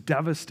is just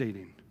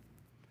devastating.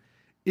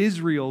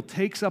 Israel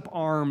takes up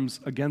arms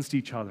against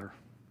each other.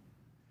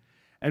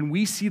 And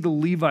we see the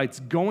Levites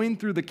going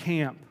through the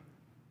camp,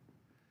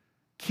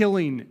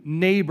 killing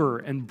neighbor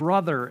and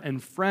brother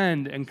and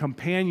friend and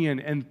companion,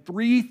 and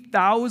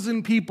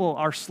 3,000 people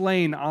are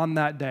slain on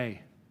that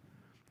day.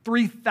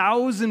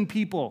 3,000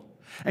 people.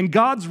 And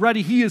God's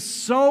ready. He is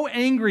so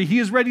angry. He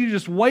is ready to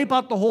just wipe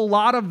out the whole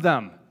lot of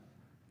them,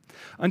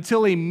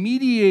 until a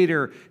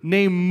mediator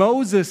named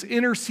Moses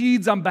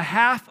intercedes on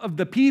behalf of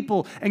the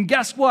people. And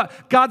guess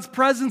what? God's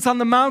presence on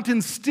the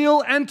mountain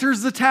still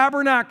enters the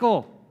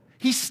tabernacle.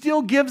 He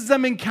still gives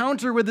them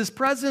encounter with his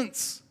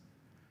presence.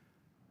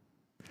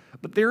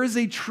 But there is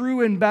a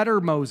true and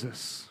better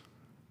Moses,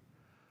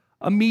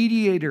 a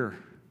mediator,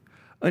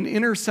 an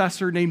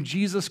intercessor named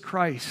Jesus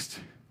Christ,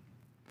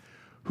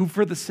 who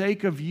for the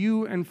sake of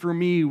you and for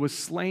me was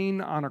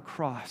slain on a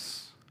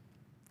cross.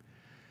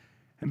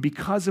 And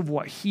because of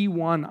what he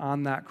won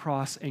on that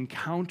cross,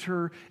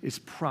 encounter is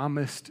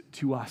promised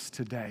to us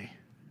today.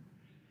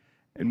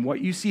 And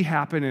what you see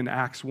happen in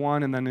Acts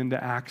 1 and then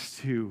into Acts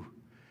 2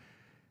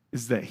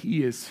 is that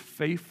he is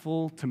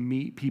faithful to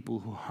meet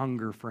people who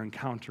hunger for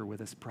encounter with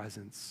his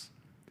presence.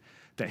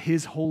 That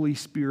his Holy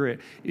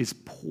Spirit is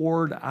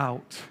poured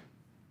out.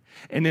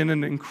 And in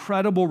an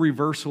incredible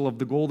reversal of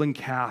the golden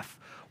calf,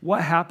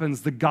 what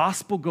happens? The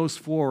gospel goes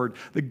forward.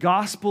 The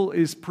gospel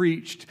is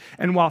preached.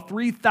 And while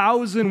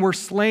 3,000 were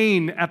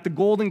slain at the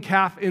golden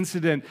calf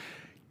incident,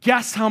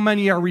 guess how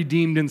many are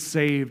redeemed and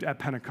saved at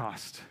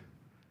Pentecost?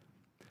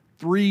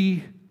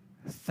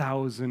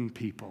 3,000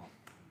 people.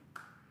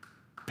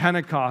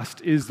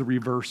 Pentecost is the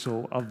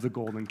reversal of the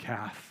golden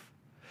calf.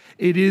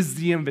 It is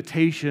the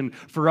invitation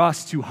for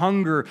us to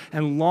hunger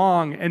and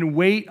long and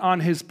wait on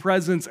his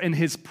presence, and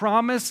his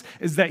promise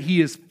is that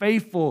he is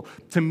faithful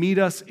to meet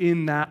us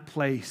in that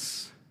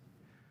place.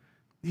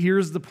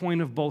 Here's the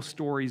point of both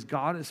stories.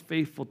 God is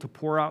faithful to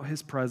pour out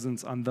his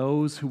presence on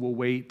those who will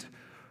wait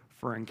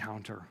for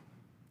encounter.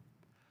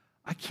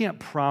 I can't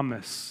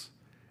promise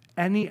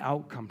any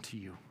outcome to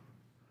you.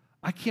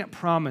 I can't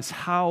promise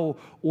how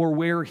or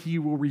where he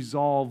will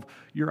resolve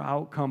your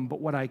outcome, but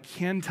what I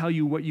can tell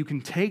you, what you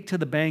can take to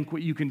the bank,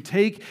 what you can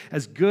take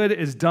as good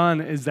as done,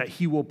 is that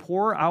he will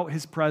pour out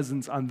his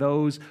presence on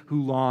those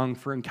who long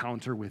for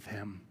encounter with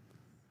him.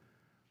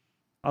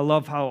 I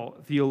love how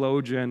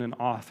theologian and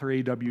author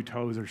A.W.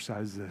 Tozer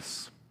says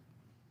this.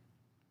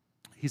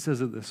 He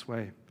says it this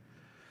way: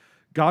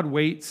 God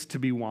waits to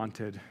be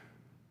wanted.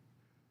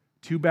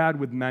 Too bad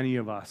with many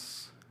of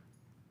us.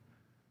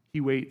 He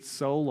waits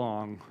so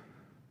long,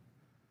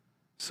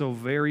 so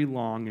very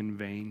long in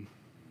vain.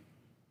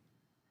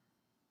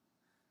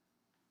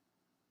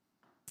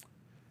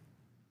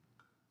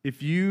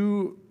 If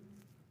you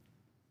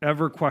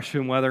ever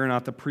question whether or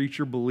not the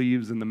preacher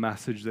believes in the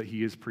message that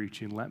he is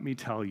preaching, let me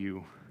tell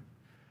you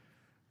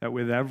that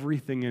with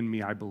everything in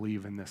me, I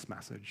believe in this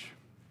message.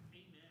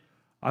 Amen.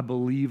 I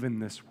believe in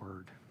this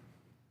word.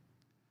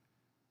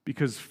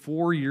 Because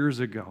 4 years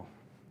ago,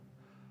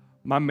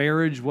 my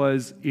marriage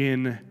was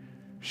in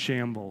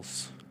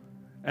shambles.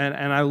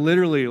 And I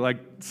literally, like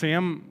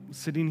Sam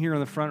sitting here in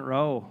the front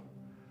row,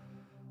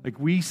 like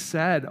we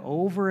said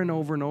over and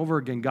over and over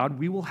again, God,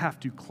 we will have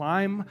to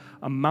climb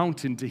a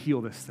mountain to heal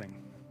this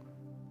thing.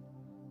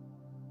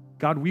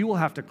 God, we will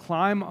have to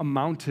climb a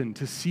mountain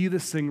to see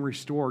this thing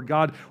restored.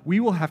 God,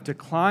 we will have to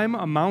climb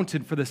a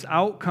mountain for this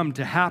outcome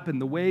to happen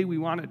the way we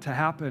want it to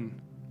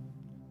happen.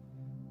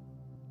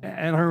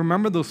 And I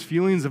remember those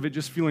feelings of it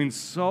just feeling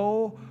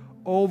so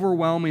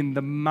overwhelming.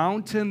 The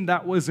mountain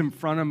that was in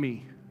front of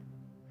me,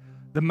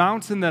 the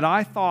mountain that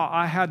I thought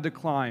I had to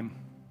climb.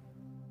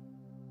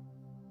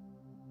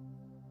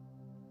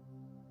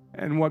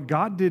 And what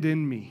God did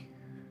in me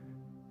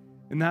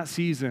in that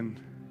season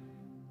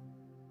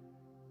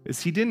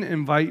is he didn't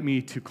invite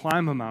me to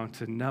climb a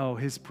mountain. No,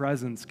 his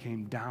presence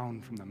came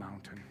down from the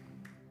mountain.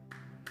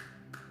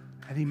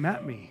 And he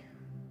met me.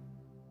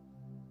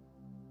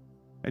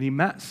 And he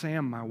met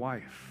Sam, my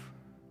wife.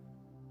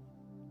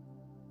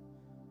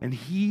 And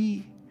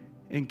he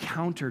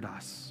encountered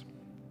us.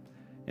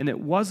 And it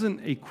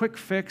wasn't a quick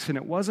fix, and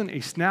it wasn't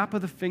a snap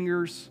of the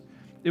fingers.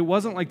 It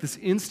wasn't like this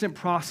instant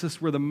process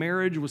where the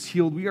marriage was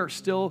healed. We are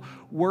still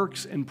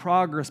works in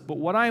progress. But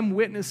what I am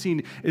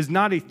witnessing is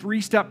not a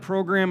 3-step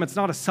program. It's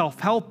not a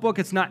self-help book.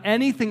 It's not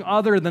anything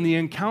other than the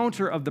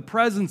encounter of the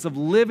presence of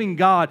living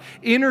God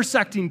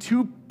intersecting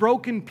two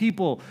broken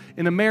people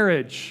in a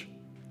marriage.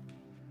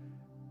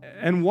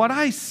 And what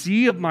I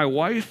see of my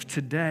wife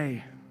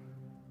today,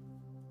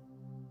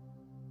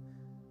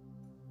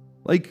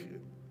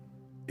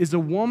 is a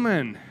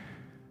woman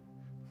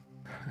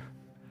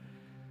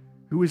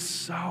who is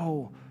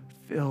so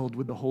filled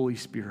with the Holy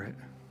Spirit,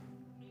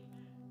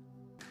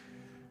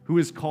 who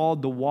is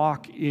called to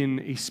walk in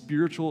a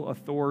spiritual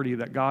authority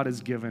that God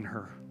has given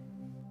her.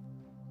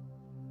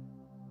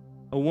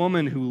 A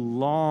woman who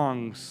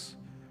longs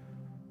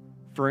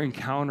for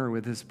encounter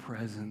with his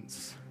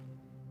presence.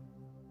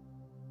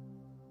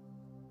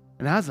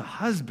 And as a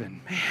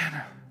husband,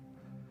 man,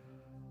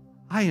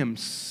 I am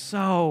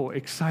so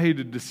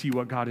excited to see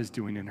what God is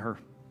doing in her.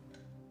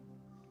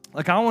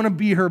 Like, I want to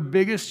be her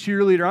biggest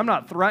cheerleader. I'm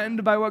not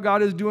threatened by what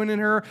God is doing in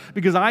her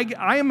because I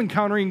am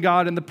encountering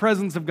God in the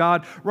presence of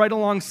God right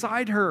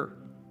alongside her.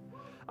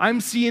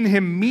 I'm seeing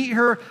him meet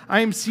her.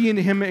 I am seeing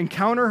him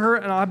encounter her,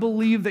 and I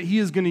believe that he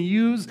is going to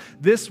use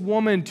this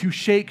woman to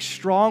shake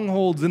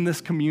strongholds in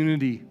this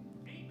community.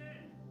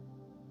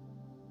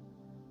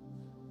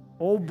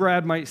 Old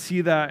Brad might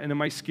see that, and it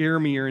might scare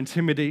me or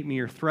intimidate me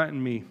or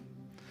threaten me.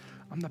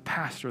 I'm the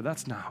pastor.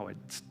 That's not how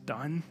it's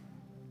done.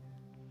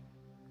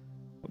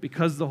 But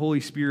because the Holy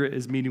Spirit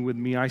is meeting with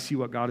me, I see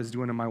what God is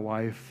doing in my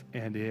wife,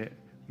 and it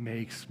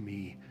makes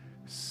me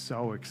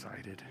so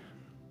excited.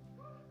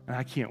 And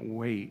I can't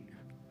wait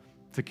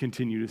to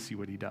continue to see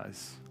what he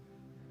does.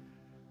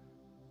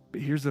 But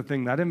here's the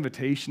thing, that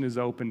invitation is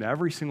open to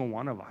every single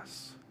one of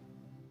us.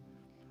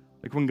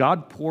 Like, when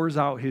God pours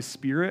out his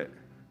Spirit,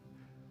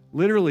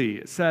 literally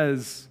it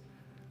says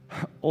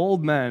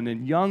old men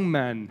and young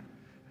men,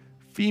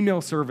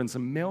 female servants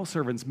and male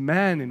servants,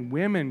 men and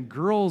women,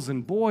 girls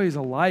and boys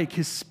alike,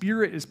 his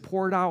Spirit is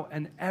poured out,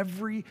 and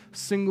every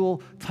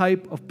single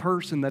type of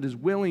person that is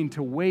willing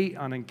to wait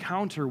on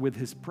encounter with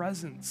his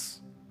presence.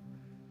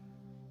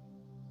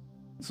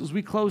 So as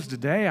we close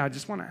today, I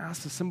just want to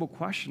ask a simple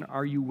question.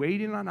 Are you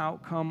waiting on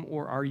outcome,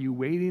 or are you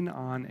waiting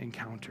on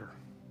encounter?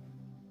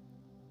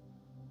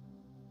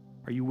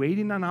 Are you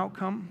waiting on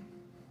outcome?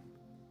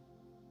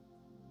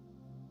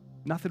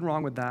 Nothing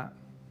wrong with that.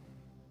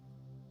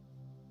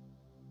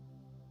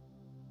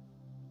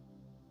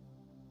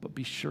 But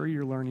be sure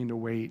you're learning to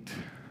wait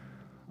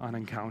on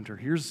encounter.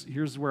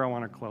 Here's where I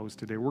want to close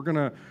today. We're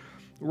gonna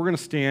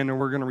stand and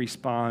we're gonna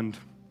respond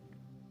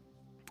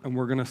and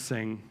we're gonna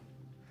sing.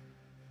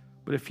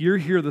 But if you're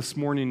here this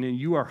morning and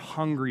you are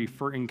hungry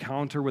for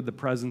encounter with the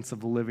presence of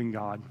the living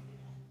God,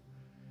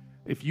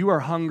 if you are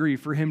hungry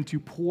for him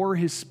to pour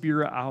his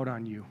Spirit out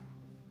on you,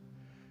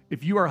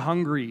 if you are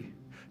hungry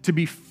to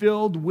be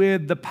filled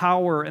with the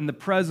power and the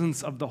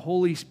presence of the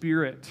Holy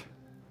Spirit,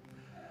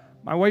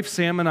 my wife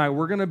Sam and I,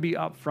 we're going to be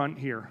up front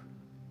here.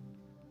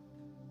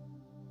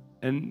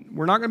 And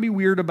we're not going to be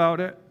weird about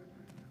it,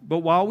 but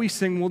while we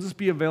sing, we'll just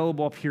be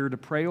available up here to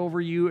pray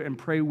over you and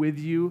pray with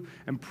you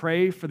and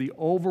pray for the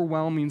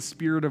overwhelming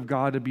Spirit of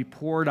God to be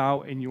poured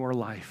out in your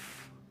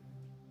life.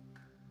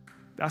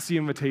 That's the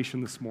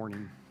invitation this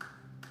morning.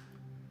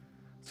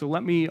 So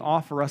let me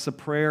offer us a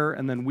prayer,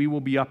 and then we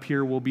will be up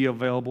here, we'll be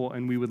available,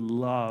 and we would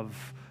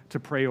love to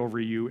pray over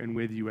you and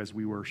with you as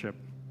we worship.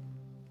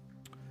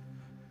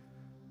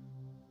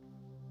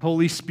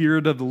 Holy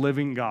Spirit of the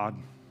living God,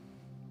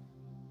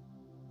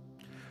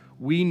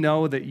 we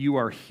know that you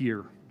are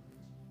here,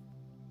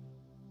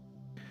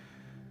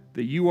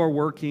 that you are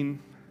working,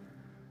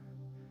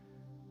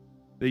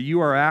 that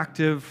you are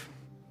active,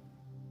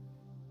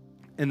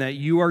 and that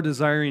you are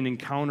desiring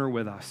encounter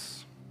with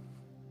us.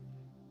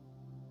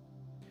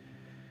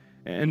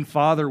 And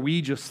Father,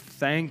 we just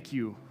thank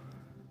you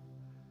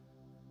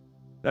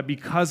that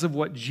because of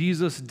what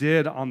Jesus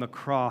did on the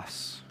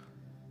cross,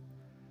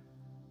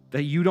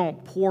 that you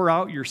don't pour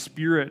out your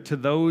Spirit to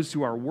those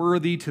who are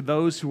worthy, to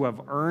those who have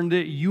earned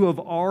it. You have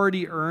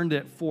already earned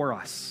it for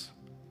us.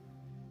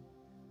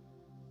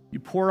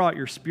 You pour out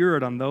your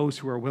Spirit on those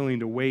who are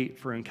willing to wait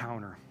for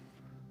encounter.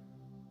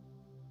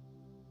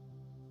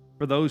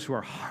 For those who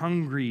are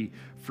hungry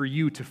for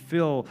you to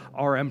fill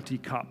our empty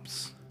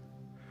cups.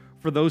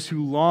 For those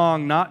who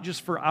long not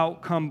just for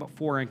outcome, but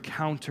for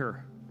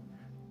encounter.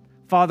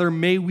 Father,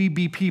 may we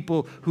be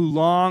people who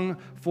long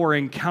for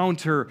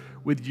encounter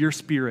with your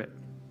Spirit.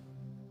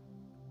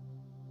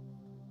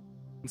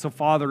 And so,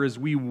 Father, as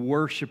we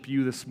worship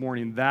you this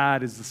morning,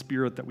 that is the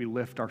spirit that we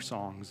lift our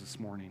songs this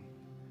morning.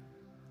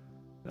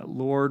 That,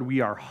 Lord, we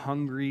are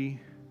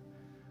hungry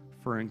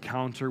for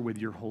encounter with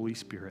your Holy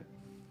Spirit.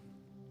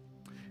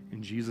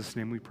 In Jesus'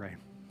 name we pray.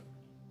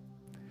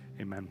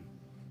 Amen.